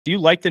Do you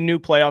like the new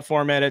playoff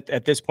format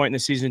at this point in the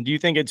season? Do you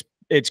think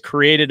it's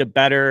created a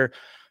better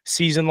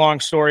season-long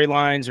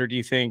storylines, or do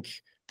you think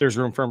there's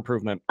room for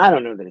improvement? I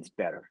don't know that it's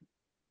better.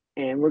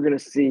 And we're going to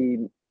see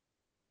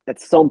at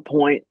some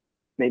point,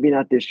 maybe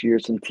not this year,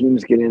 some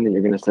teams get in and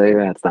you're going to say,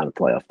 that's not a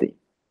playoff team.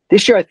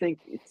 This year, I think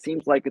it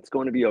seems like it's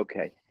going to be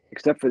okay,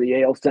 except for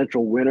the AL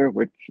Central winner,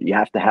 which you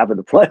have to have in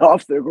the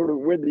playoffs. They're going to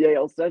win the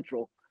AL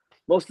Central.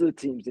 Most of the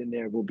teams in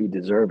there will be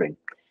deserving.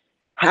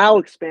 How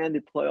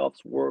expanded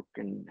playoffs work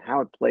and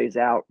how it plays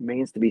out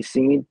remains to be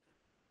seen.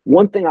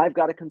 One thing I've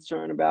got a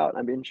concern about,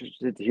 I'm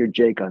interested to hear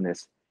Jake on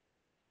this.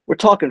 We're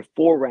talking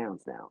 4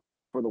 rounds now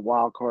for the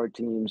wild card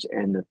teams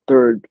and the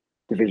third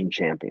division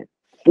champion.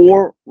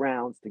 4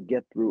 rounds to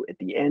get through at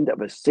the end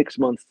of a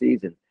 6-month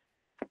season.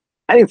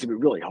 I think it's going to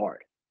be really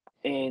hard.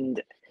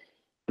 And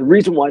the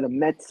reason why the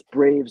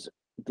Mets-Braves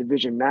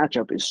division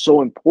matchup is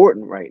so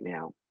important right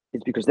now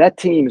is because that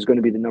team is going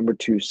to be the number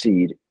 2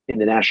 seed in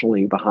the National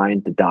League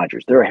behind the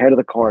Dodgers. They're ahead of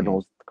the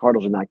Cardinals. The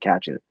Cardinals are not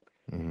catching it.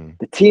 Mm-hmm.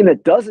 The team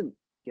that doesn't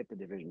get the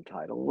division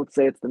title, let's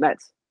say it's the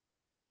Mets.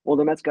 Well,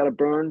 the Mets got to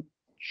burn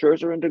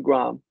Scherzer and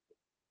DeGrom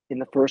in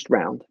the first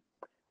round.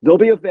 They'll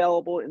be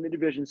available in the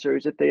division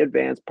series if they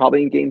advance,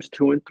 probably in games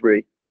 2 and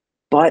 3.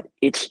 But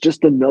it's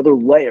just another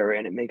layer,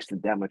 and it makes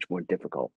it that much more difficult.